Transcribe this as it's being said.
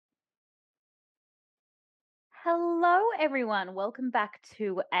Hello, everyone. Welcome back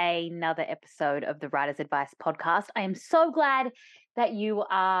to another episode of the Writer's Advice podcast. I am so glad that you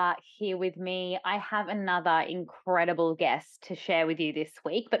are here with me. I have another incredible guest to share with you this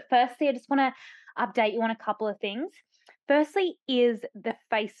week. But firstly, I just want to update you on a couple of things. Firstly, is the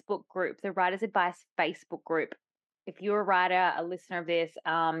Facebook group, the Writer's Advice Facebook group. If you're a writer, a listener of this,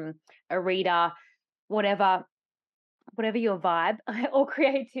 a reader, whatever your vibe or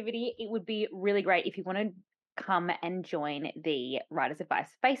creativity, it would be really great if you want to come and join the Writer's Advice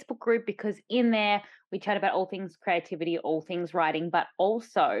Facebook group, because in there we chat about all things creativity, all things writing, but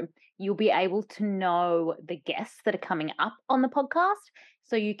also you'll be able to know the guests that are coming up on the podcast.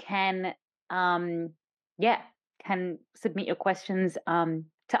 So you can, can submit your questions to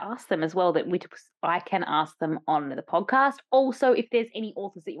ask them as well, which I can ask them on the podcast. Also, if there's any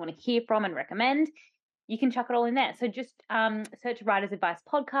authors that you want to hear from and recommend, you can chuck it all in there. So just search Writer's Advice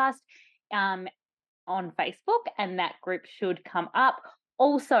Podcast on Facebook, and that group should come up.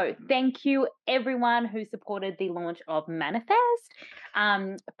 Also, thank you everyone who supported the launch of Manifest.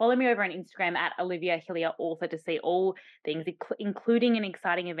 Follow me over on Instagram at Olivia Hillier Author to see all things, including an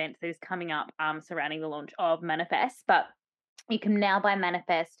exciting event that is coming up surrounding the launch of Manifest. But you can now buy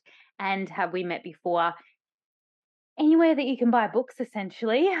Manifest and Have We Met Before anywhere that you can buy books,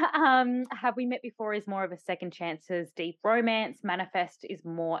 essentially. Have We Met Before is more of a second chances deep romance. Manifest is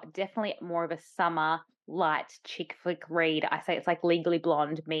definitely more of a summer light chick flick read. I say it's like Legally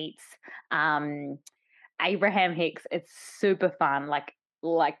Blonde meets Abraham Hicks. It's super fun, like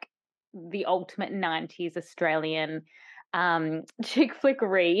the ultimate 90s Australian chick flick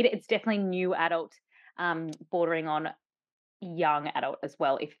read. It's definitely new adult, bordering on young adult as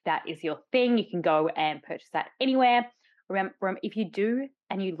well. If that is your thing, you can go and purchase that anywhere. Remember, if you do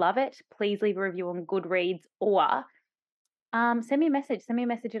and you love it, please leave a review on Goodreads, or send me a message. Send me a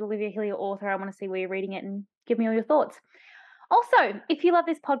message at Olivia Hillier Author. I want to see where you're reading it and give me all your thoughts. Also, if you love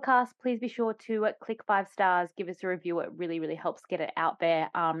this podcast, please be sure to click 5 stars, give us a review. It really, really helps get it out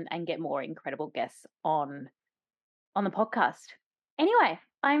there and get more incredible guests on the podcast. Anyway,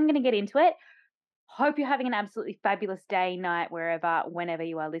 I'm going to get into it. Hope you're having an absolutely fabulous day, night, whenever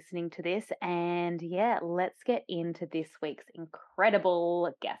you are listening to this. And yeah, let's get into this week's incredible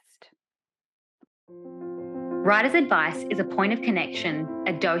guest. Writer's Advice is a point of connection,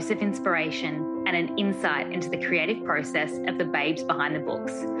 a dose of inspiration, and an insight into the creative process of the babes behind the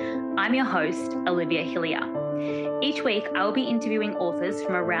books. I'm your host, Olivia Hillier. Each week, I will be interviewing authors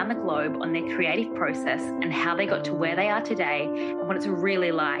from around the globe on their creative process and how they got to where they are today and what it's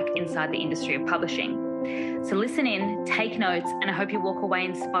really like inside the industry of publishing. So listen in, take notes, and I hope you walk away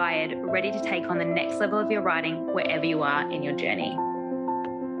inspired, ready to take on the next level of your writing wherever you are in your journey.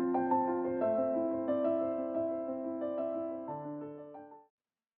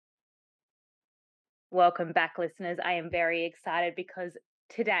 Welcome back, listeners. I am very excited because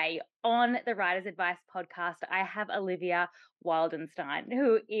today on the Writer's Advice podcast, I have Olivia Wildenstein,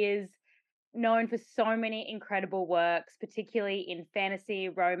 who is known for so many incredible works, particularly in fantasy,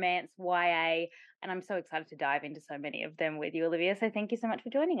 romance, YA, and I'm so excited to dive into so many of them with you, Olivia. So thank you so much for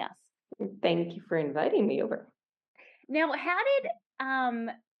joining us. Thank you for inviting me over. Now, how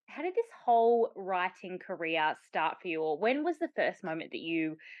did this whole writing career start for you, or when was the first moment that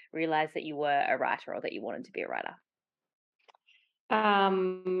you realized that you were a writer or that you wanted to be a writer?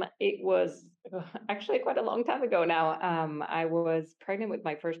 It was actually quite a long time ago now. I was pregnant with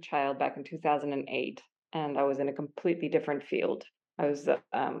my first child back in 2008, and I was in a completely different field. I was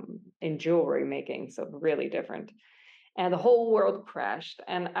in jewelry making, so really different. And the whole world crashed.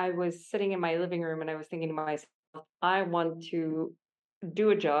 And I was sitting in my living room and I was thinking to myself, I want to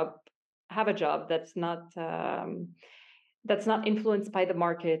have a job that's not influenced by the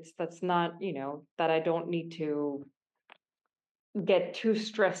markets. That's not, that I don't need to get too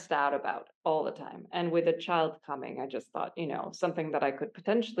stressed out about all the time. And with a child coming, I just thought, something that I could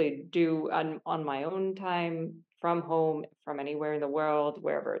potentially do on my own time, from home, from anywhere in the world,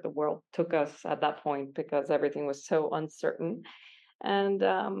 wherever the world took us at that point, because everything was so uncertain. And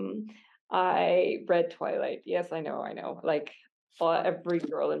I read Twilight. Yes, I know. Like every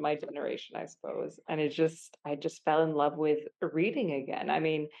girl in my generation, I suppose. And I just fell in love with reading again. I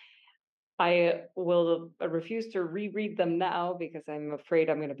mean, I will refuse to reread them now because I'm afraid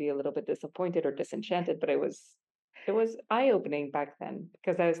I'm going to be a little bit disappointed or disenchanted. But it was eye-opening back then,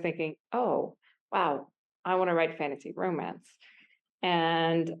 because I was thinking, oh, wow, I want to write fantasy romance.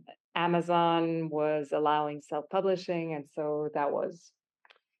 And Amazon was allowing self-publishing. And so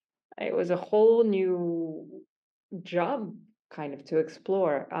it was a whole new job kind of to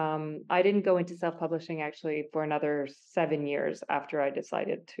explore. I didn't go into self-publishing actually for another 7 years after I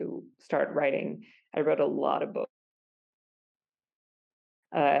decided to start writing. I wrote a lot of books.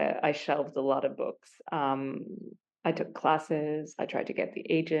 I shelved a lot of books. I took classes. I tried to get the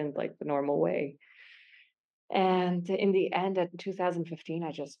agent like the normal way. And in the end, in 2015,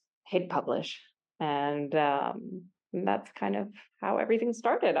 I just hit publish. And that's kind of how everything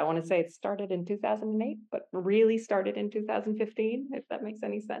started. I want to say it started in 2008, but really started in 2015, if that makes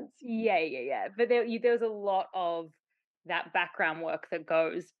any sense. Yeah. But there was a lot of that background work that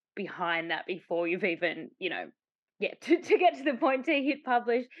goes behind that before you've even, to get to the point to hit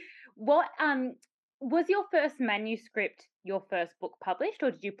publish. What was your first manuscript your first book published, or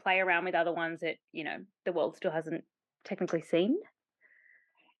did you play around with other ones that, the world still hasn't technically seen?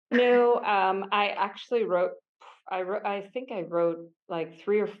 No, I actually I think I wrote like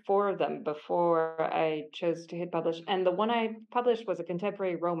 3 or 4 of them before I chose to hit publish. And the one I published was a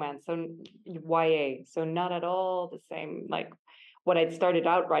contemporary romance, so YA, so not at all the same like what I'd started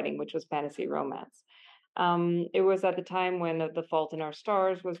out writing, which was fantasy romance. It was at the time when The Fault in Our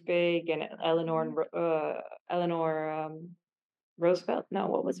Stars was big, and Eleanor Roosevelt. No,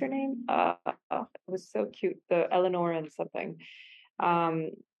 what was her name? It was so cute. The Eleanor and something. Um,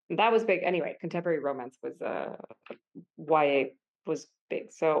 that was big. Anyway, contemporary romance was YA was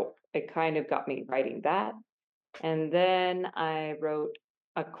big, so it kind of got me writing that. And then I wrote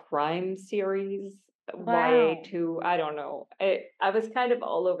a crime series, YA Wow. too. I don't know. I was kind of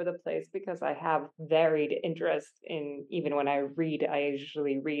all over the place because I have varied interest in, even when I read, I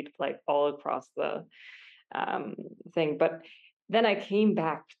usually read like all across the um, thing. But then I came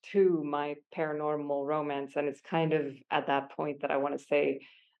back to my paranormal romance, and it's kind of at that point that I want to say,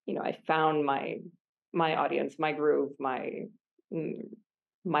 I found my audience, my groove, mm,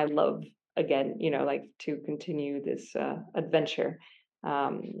 my love again. Like to continue this adventure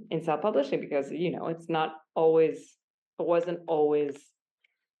in self-publishing, because it wasn't always.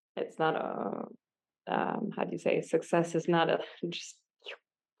 It's not a how do you say, success is not a just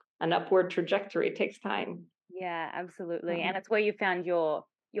an upward trajectory. It takes time. Yeah, absolutely. And Um, it's where you found your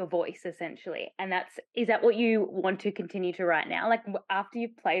voice essentially. And is that what you want to continue to write now? Like after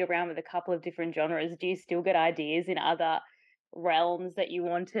you've played around with a couple of different genres, do you still get ideas in other realms that you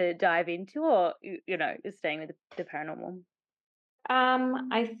want to dive into, or just staying with the paranormal?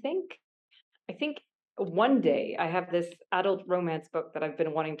 I think one day I have this adult romance book that I've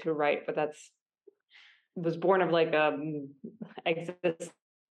been wanting to write, but that's was born of like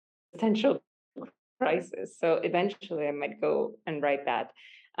existential crisis. So eventually I might go and write that.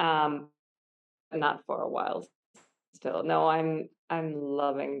 Um, not for a while still. No, I'm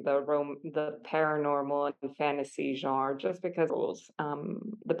loving the paranormal and fantasy genre just because rules.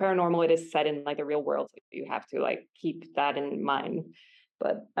 The paranormal, it is set in like the real world, so you have to like keep that in mind.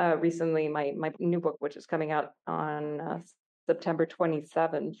 But recently, my new book, which is coming out on September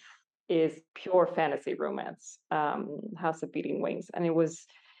 27th, is pure fantasy romance, House of Beating Wings, and it was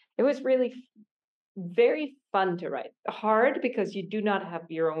really very fun to write. Hard because you do not have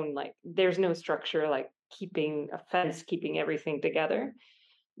your own, like, there's no structure like keeping a fence, keeping everything together,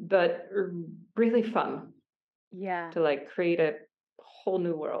 but really fun Yeah. to like create a whole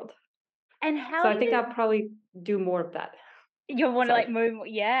new world. And how So do I think you I'll probably do more of that. want to like Sorry. move?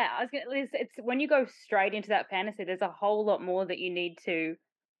 Yeah, I was gonna. It's when you go straight into that fantasy, there's a whole lot more that you need to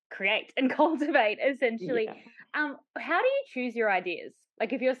create and cultivate essentially. Yeah. How do you choose your ideas?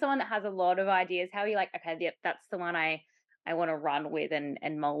 Like if you're someone that has a lot of ideas, how are you like, okay, yep, that's the one I want to run with and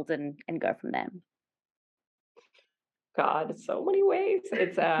mold and go from there? God, so many ways.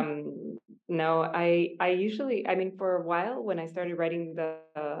 It's no, I usually, I mean, for a while when I started writing the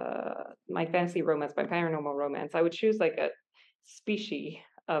my fantasy romance, my paranormal romance, I would choose like a species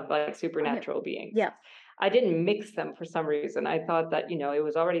of like Oh, yeah. supernatural beings. Yeah. I didn't mix them for some reason. I thought that, it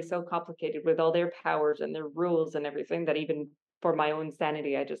was already so complicated with all their powers and their rules and everything that even for my own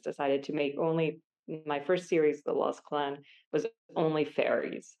sanity, I just decided to make only my first series, The Lost Clan, was only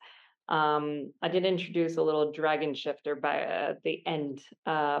fairies. I did introduce a little dragon shifter by at the end,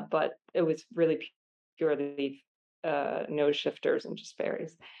 but it was really purely no shifters and just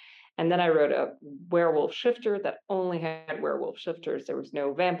fairies. And then I wrote a werewolf shifter that only had werewolf shifters. There was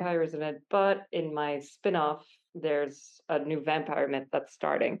no vampires in it, but in my spin-off, there's a new vampire myth that's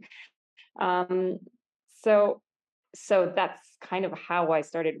starting. Um, so so that's kind of how I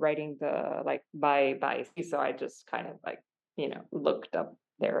started writing the like by so I just kind of like, looked up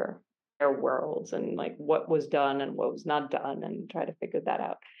their worlds and like what was done and what was not done and try to figure that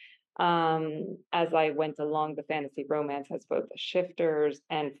out. As I went along, the fantasy romance has both shifters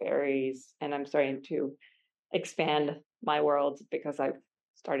and fairies, and I'm starting to expand my world because I've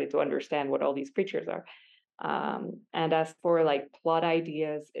started to understand what all these creatures are. And as for like plot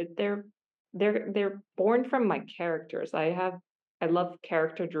ideas, they're born from my characters. I love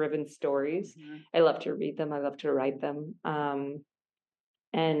character driven stories. Mhm. I love to read them. I love to write them.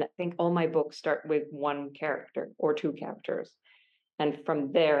 And I think all my books start with one character or two characters. And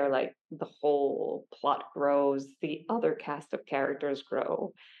from there, like the whole plot grows, the other cast of characters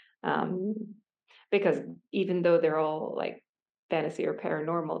grow. Um, because even though they're all like fantasy or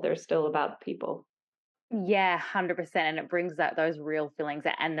paranormal, they're still about people. Yeah, 100%. And it brings out those real feelings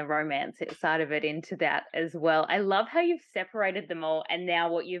and the romance side of it into that as well. I love how you've separated them all and now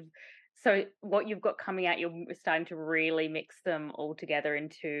what you've got coming out, you're starting to really mix them all together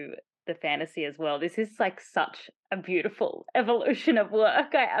into the fantasy as well. This is like such a beautiful evolution of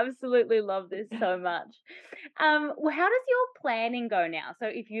work. I absolutely love this so much. Well, how does your planning go now? So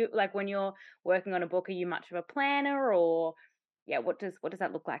if you like when you're working on a book, are you much of a planner or yeah, what does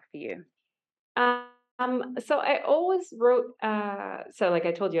that look like for you? So I always wrote, so like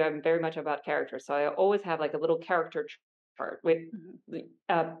I told you, I'm very much about characters. So I always have like a little character chart with Mhm.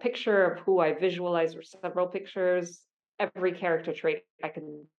 a picture of who I visualize or several pictures, every character trait I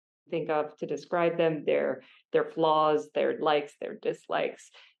can think of to describe them, their flaws, their likes, their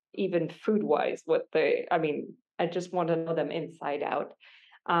dislikes, even food wise, I mean, I just want to know them inside out.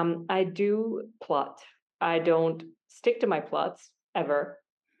 I do plot. I don't stick to my plots ever.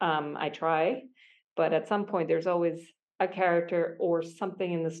 I try, but at some point, there's always a character or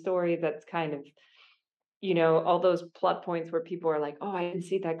something in the story that's kind of, all those plot points where people are like, oh, I didn't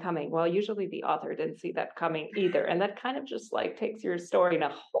see that coming. Well, usually the author didn't see that coming either. And that kind of just like takes your story in a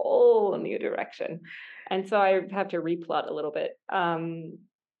whole new direction. And so I have to replot a little bit.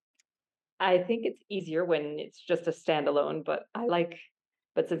 I think it's easier when it's just a standalone, but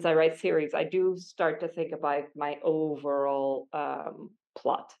since I write series, I do start to think about my overall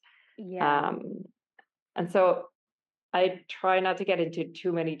plot. Yeah. Um, and so I try not to get into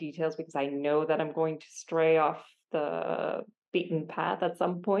too many details because I know that I'm going to stray off the beaten path at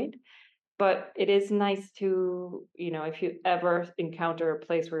some point. But it is nice to, if you ever encounter a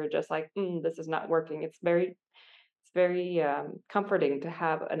place where you're just like, this is not working, it's very comforting to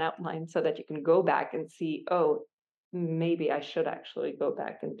have an outline so that you can go back and see, oh, maybe I should actually go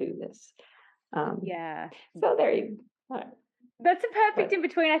back and do this. Um, Yeah. so there you go. That's a perfect But in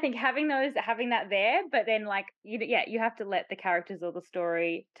between, I think, having that there, but then like you have to let the characters or the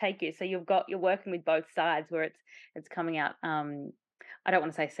story take you. So you're working with both sides where it's coming out I don't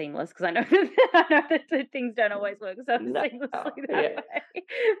want to say seamless because I know I know that things don't always work so no, seamlessly that yeah. way.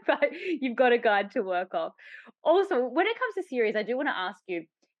 But you've got a guide to work off. Also, when it comes to series, I do want to ask you,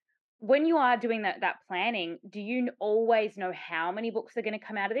 when you are doing that planning, do you always know how many books are going to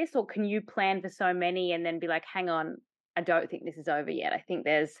come out of this, or can you plan for so many and then be like, hang on, I don't think this is over yet. I think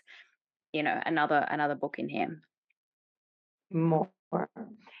there's another book in here. More.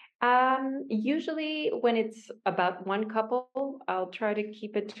 Usually when it's about one couple, I'll try to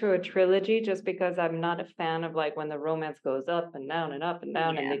keep it to a trilogy just because I'm not a fan of like when the romance goes up and down and up and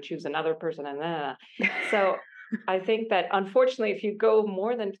down and Yeah. they choose another person and then. So I think that unfortunately, if you go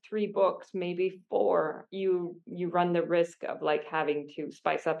more than three books, maybe four, you run the risk of like having to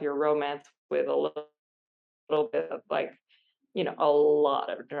spice up your romance with a little bit of like, a lot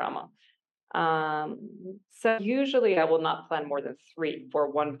of drama. So usually I will not plan more than three for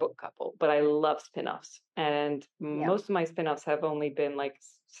one book couple, but I love spin-offs. And Yeah. most of my spin-offs have only been like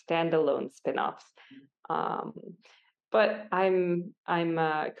standalone spin-offs. Um, but I'm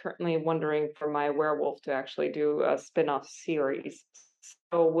currently wondering for my werewolf to actually do a spin-off series.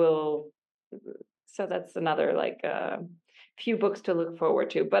 So so that's another like few books to look forward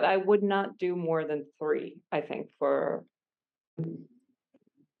to. But I would not do more than three, I think, for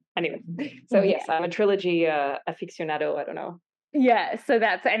anyway. So Yeah. yes, I'm a trilogy aficionado. I don't know. Yeah. So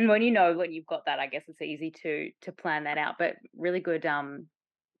that's and when you've got that, I guess it's easy to plan that out. But really good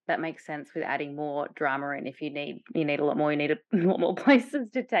that makes sense with adding more drama in. If you need a lot more, you need a lot more places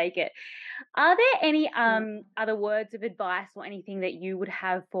to take it. Are there any other words of advice or anything that you would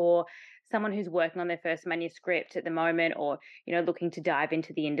have for someone who's working on their first manuscript at the moment, or looking to dive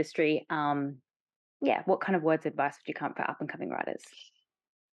into the industry? Yeah, what kind of words of advice would you come for up and coming writers?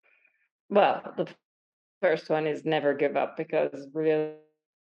 Well, the first one is never give up because really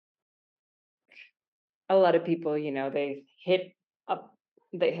a lot of people, up,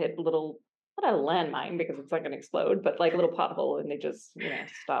 they hit little, not a landmine because it's not going to explode, but like a little pothole and they just,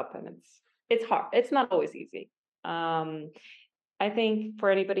 stop and it's hard. It's not always easy. Um, I think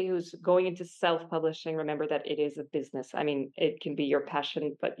for anybody who's going into self-publishing, remember that it is a business. I mean, it can be your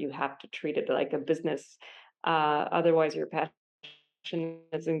passion, but you have to treat it like a business. Otherwise, your passion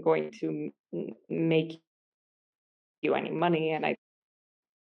isn't going to make you any money. And I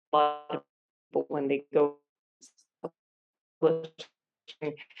a lot of people when they go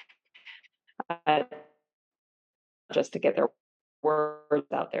publishing, uh, just to get their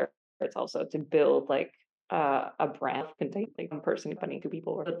words out there. It's also to build like a brand contain like one person, company, two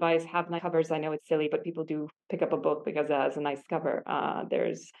people. Advice: have nice covers. I know it's silly, but people do pick up a book because it has a nice cover.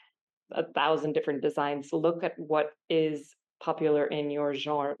 There's 1,000 different designs. Look at what is popular in your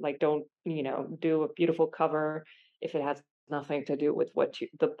genre. Like, don't do a beautiful cover if it has nothing to do with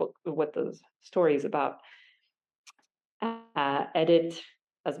the book, what the story is about. Edit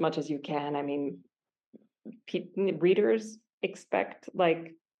as much as you can. I mean, readers expect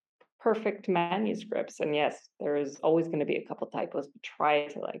like perfect manuscripts, and yes, there is always going to be a couple typos, but try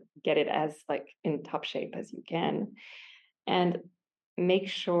to like get it as like in top shape as you can, and make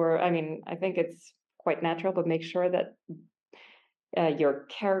sure, I mean, I think it's quite natural, but make sure that your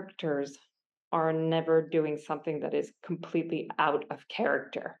characters are never doing something that is completely out of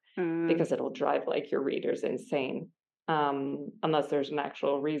character, because it'll drive like your readers insane, unless there's an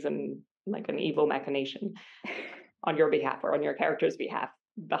actual reason, like an evil machination on your behalf or on your character's behalf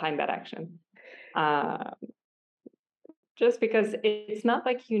behind that action. Just because it's not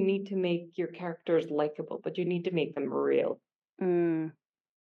like you need to make your characters likable, but you need to make them real.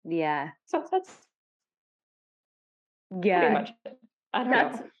 Yeah. So that's pretty much it. I don't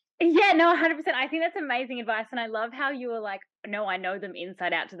know. Yeah, no, 100%. I think that's amazing advice. And I love how you were like, no, I know them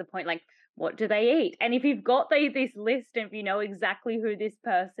inside out, to the point, like, what do they eat? And if you've got this list, and if you know exactly who this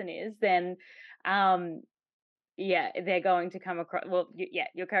person is, then, yeah, they're going to come across, well,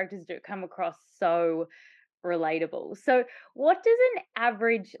 your characters do come across so relatable. So what does an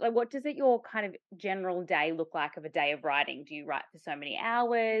average, like, what does your kind of general day look like of a day of writing? Do you write for so many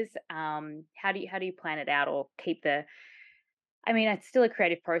hours? How do you plan it out, or keep I mean, it's still a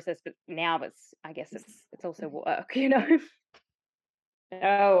creative process, but now I guess it's also work, you know?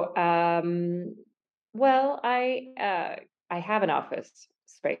 Oh, well, I have an office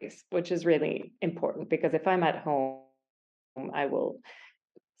space, which is really important, because if I'm at home, I will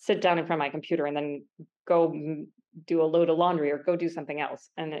sit down in front of my computer and then go do a load of laundry or go do something else.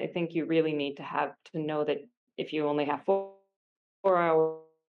 And I think you really need to know that if you only have 4 hours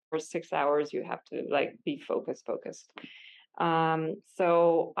or 6 hours, you have to like be focused.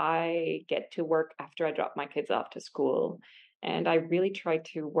 So I get to work after I drop my kids off to school, and I really try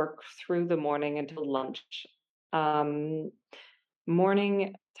to work through the morning until lunch. Um,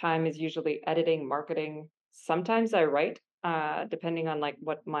 Morning time is usually editing, marketing. Sometimes I write, depending on like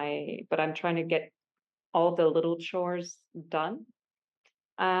but I'm trying to get all the little chores done.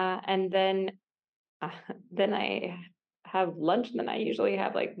 And then, uh, then I have lunch, and then I usually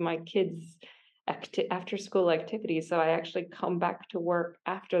have like my kids' after school activities. So I actually come back to work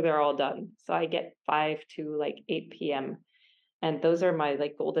after they're all done. So I get 5 to like 8 p.m. And those are my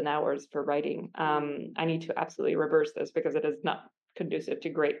like golden hours for writing. I need to absolutely reverse this, because it is not conducive to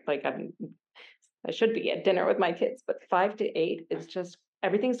great, like I should be at dinner with my kids, but 5 to 8 is just,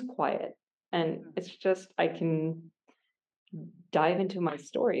 everything's quiet, and it's just, I can dive into my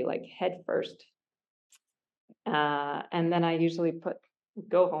story like head first. And then I usually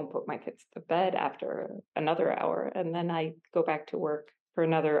go home, put my kids to bed after another hour, and then I go back to work for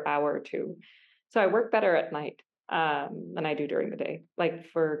another hour or two. So I work better at night than I do during the day, like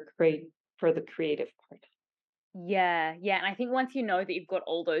for the creative part. Yeah, yeah. And I think once you know that you've got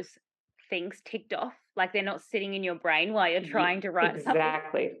all those things ticked off, like they're not sitting in your brain while you're trying to write something,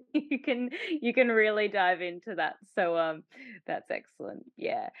 Exactly. you can really dive into that. So that's excellent.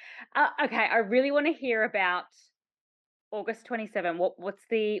 Yeah. Okay, I really want to hear about August 27. What's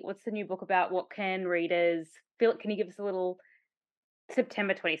the new book about? What can readers feel? Can you give us a little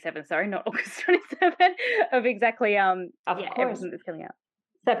September 27, sorry, not August 27, of exactly Of yeah, course. everything that's coming out.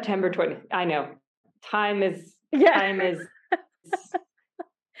 September 20. I know. Time is Yeah. time is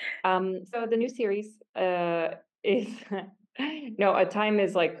so the new series is no, a time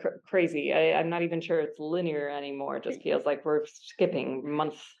is like crazy. I'm not even sure it's linear anymore. It just feels like we're skipping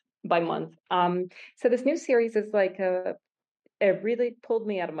month by month. So this new series is like it really pulled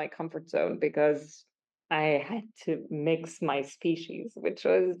me out of my comfort zone, because I had to mix my species, which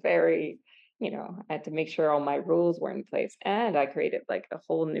was very, I had to make sure all my rules were in place. And I created like a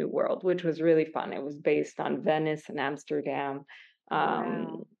whole new world, which was really fun. It was based on Venice and Amsterdam.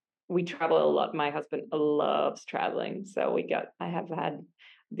 Wow. We travel a lot. My husband loves traveling. So I have had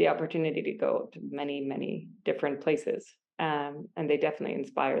the opportunity to go to many, many different places. And they definitely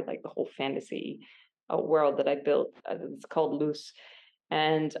inspired like the whole fantasy world that I built. It's called Loose.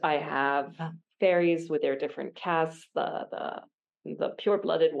 And I have fairies with their different castes, the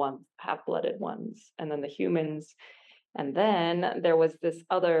pure-blooded ones, half-blooded ones, and then the humans. And then there was this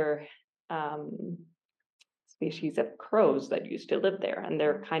other species of crows that used to live there, and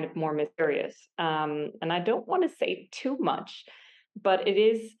they're kind of more mysterious. And I don't want to say too much, but it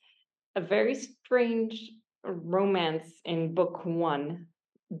is a very strange romance in book one,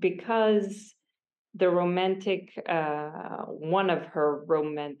 because the romantic one of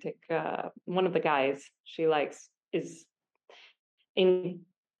the guys she likes is in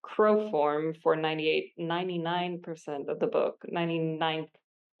crow form for 99% of the book, 99.5%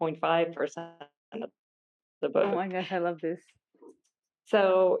 of the Oh book. my gosh, I love this.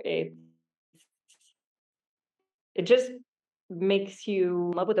 So it just makes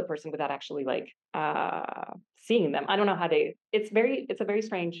you in love with a person without actually like seeing them. I don't know how to. It's a very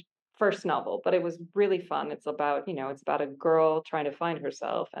strange first novel, but it was really fun. It's about a girl trying to find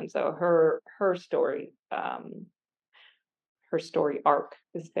herself, and so her story arc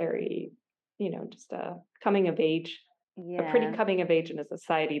is very just a coming of age, a pretty Yeah. coming of age in a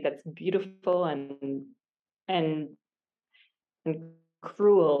society that's beautiful and and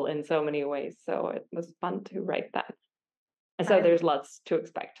cruel in so many ways. So it was fun to write that. And so I there's lots to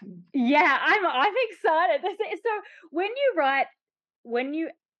expect. Yeah, I'm excited. So when you write, when you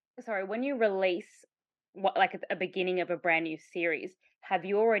when you release what like at a beginning of a brand new series, have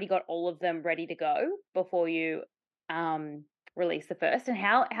you already got all of them ready to go before you release the first? And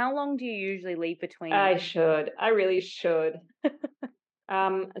how long do you usually leave between? I really should.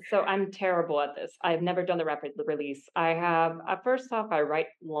 So I'm terrible at this. I've never done the rapid release. First off, I write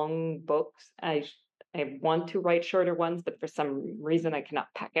long books. I want to write shorter ones, but for some reason I cannot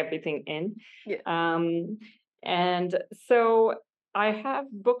pack everything in. Yeah. And so I have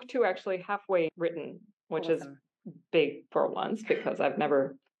book two actually halfway written, which is Awesome. big for once, because I've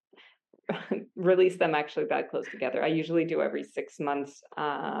never released them actually that close together. I usually do every 6 months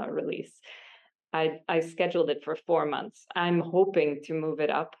release. I scheduled it for 4 months. I'm hoping to move it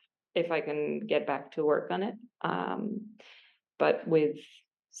up if I can get back to work on it. But with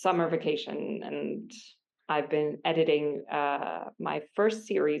summer vacation, and I've been editing my first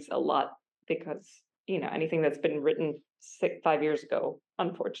series a lot, because anything that's been written 5 years ago,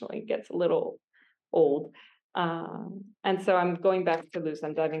 unfortunately, gets a little old. And so I'm going back to Luz.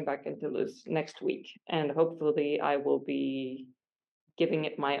 I'm diving back into Luz next week, and hopefully I will be giving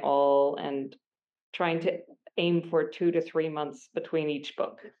it my all and trying to aim for 2 to 3 months between each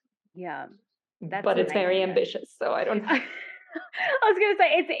book. Yeah. But it's very ambitious, so I don't. I was going to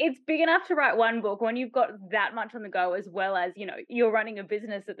say it's big enough to write one book when you've got that much on the go, as well as you're running a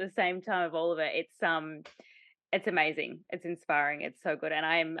business at the same time of all of it. It's amazing. It's inspiring. It's so good, and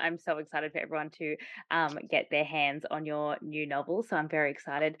I'm so excited for everyone to get their hands on your new novel. So I'm very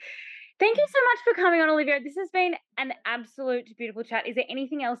excited. Thank you so much for coming on, Olivia. This has been an absolute beautiful chat. Is there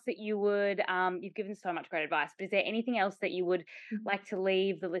anything else that you would, you've given so much great advice, but is there anything else that you would like to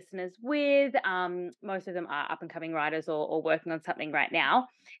leave the listeners with? Most of them are up and coming writers or working on something right now.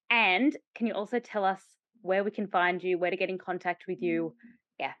 And can you also tell us where we can find you, where to get in contact with you?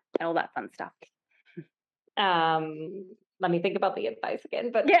 Yeah, and all that fun stuff. Let me think about the advice again,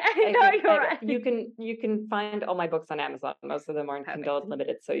 but yeah, no, you're right. You can find all my books on Amazon. Most of them are in Kindle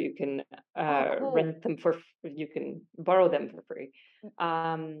Unlimited, so you can cool. rent them you can borrow them for free,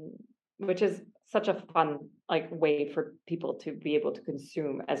 which is such a fun way for people to be able to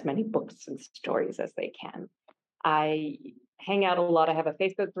consume as many books and stories as they can. I hang out a lot. I have a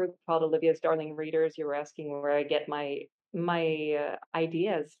Facebook group called Olivia's Darling Readers. You were asking where I get my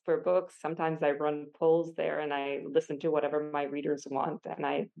ideas for books. Sometimes I run polls there, and I listen to whatever my readers want, and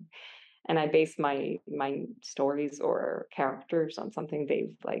I base my stories or characters on something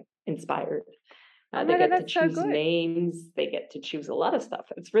they've inspired. They get to choose names. They get to choose a lot of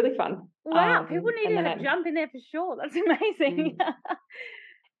stuff. It's really fun. Wow, people need to jump in there for sure. That's amazing.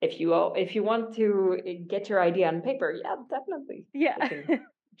 If you want to get your idea on paper, yeah, definitely. Yeah. You can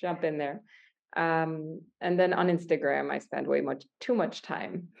jump in there. And then on Instagram, I spend too much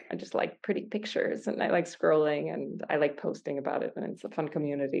time. I just like pretty pictures, and I like scrolling, and I like posting about it, and it's a fun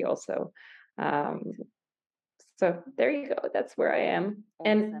community also. So there you go. That's where I am.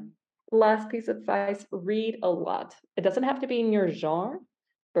 Awesome. And last piece of advice: read a lot. It doesn't have to be in your genre,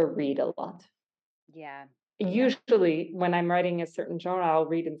 but read a lot. Yeah. Usually when I'm writing a certain genre, I'll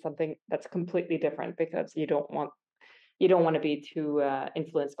read in something that's completely different, because you don't want to be too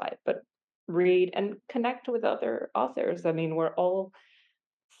influenced by it. But read and connect with other authors. I mean, we're all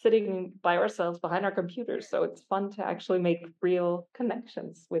sitting by ourselves behind our computers. So it's fun to actually make real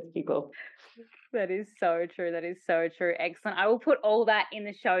connections with people. That is so true. That is so true. Excellent. I will put all that in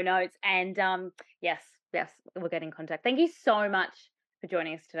the show notes. And yes, we'll get in contact. Thank you so much for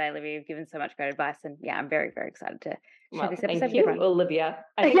joining us today, Olivia. You've given so much great advice. And yeah, I'm very, very excited to share Well, this episode thank with you, everyone. Olivia.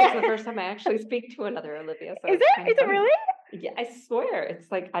 I think it's the first time I actually speak to another Olivia. So Is it's it? kind of Is it funny. really? Yeah, I swear.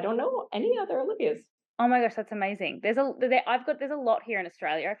 It's like, I don't know any other Olivias. Oh my gosh, that's amazing. There's a lot here in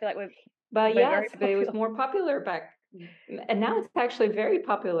Australia. I feel like But we're very yes, but it was popular. more popular back, and now it's actually very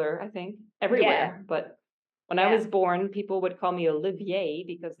popular, I think, Yeah. everywhere. But when I Yeah. was born, people would call me Olivier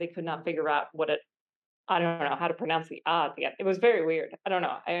because they could not figure out I don't know how to pronounce the ah at the end. It was very weird. I don't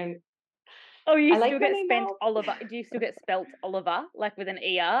know. Oh, you I still like my get name spent now. Oliver. Do you still get spelt Oliver, like with an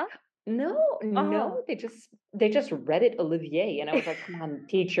ER? No, Oh. they just read it Olivier, and I was like, come on,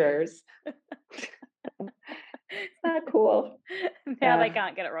 teachers. It's not cool. Now they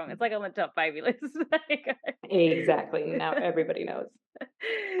can't get it wrong. It's like on the top baby list. There you go. Exactly. Now everybody knows.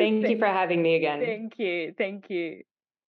 Thank you for having me again. Thank you. Thank you.